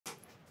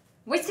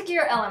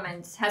WithSecure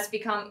Elements has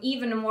become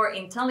even more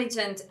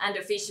intelligent and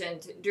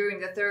efficient during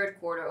the third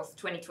quarter of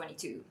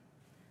 2022.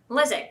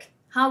 Leszek,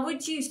 how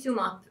would you sum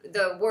up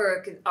the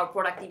work our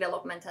product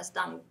development has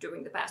done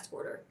during the past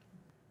quarter?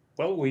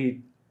 Well,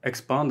 we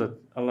expanded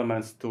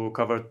Elements to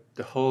cover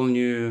the whole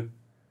new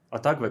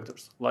attack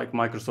vectors, like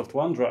Microsoft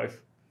OneDrive,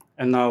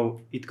 and now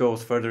it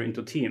goes further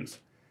into Teams.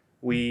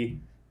 We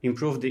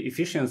improved the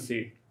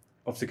efficiency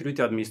of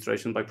security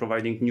administration by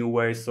providing new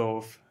ways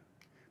of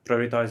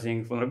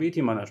prioritizing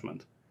vulnerability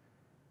management.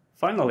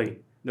 Finally,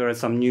 there are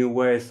some new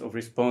ways of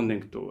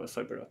responding to a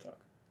cyber attack.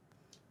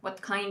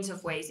 What kinds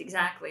of ways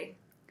exactly?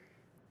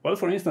 Well,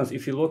 for instance,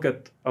 if you look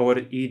at our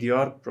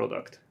EDR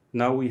product,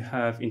 now we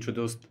have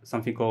introduced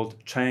something called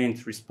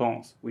chained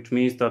response, which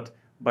means that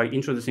by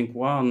introducing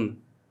one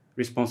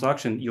response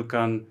action, you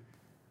can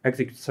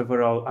execute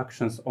several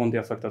actions on the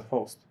affected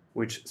host,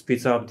 which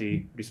speeds up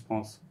the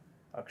response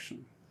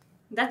action.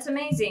 That's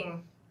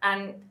amazing.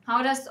 And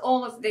how does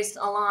all of this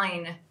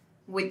align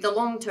with the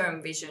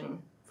long-term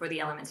vision for the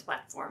Elements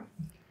platform?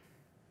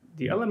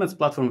 The Elements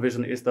platform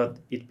vision is that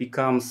it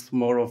becomes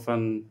more of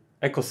an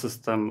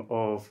ecosystem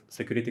of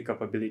security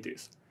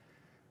capabilities.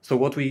 So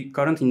what we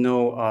currently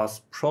know as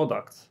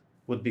products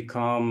would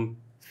become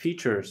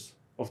features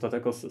of that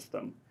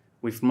ecosystem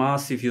with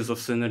massive use of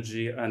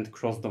synergy and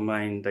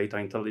cross-domain data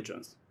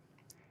intelligence.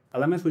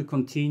 Elements will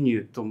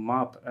continue to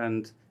map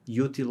and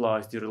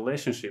utilize the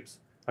relationships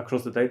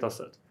across the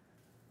dataset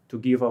to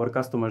give our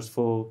customers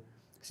full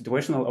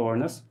situational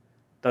awareness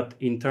that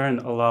in turn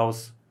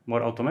allows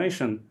more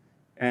automation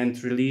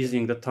and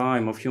releasing the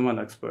time of human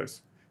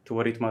experts to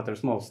where it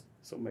matters most,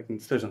 so making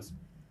decisions.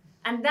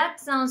 And that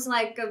sounds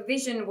like a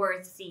vision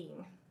worth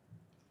seeing.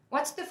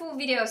 Watch the full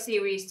video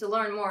series to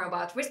learn more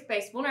about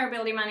risk-based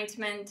vulnerability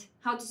management,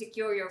 how to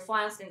secure your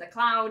files in the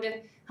cloud,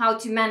 how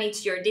to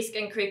manage your disk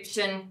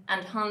encryption,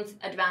 and hunt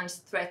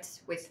advanced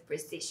threats with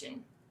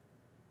precision.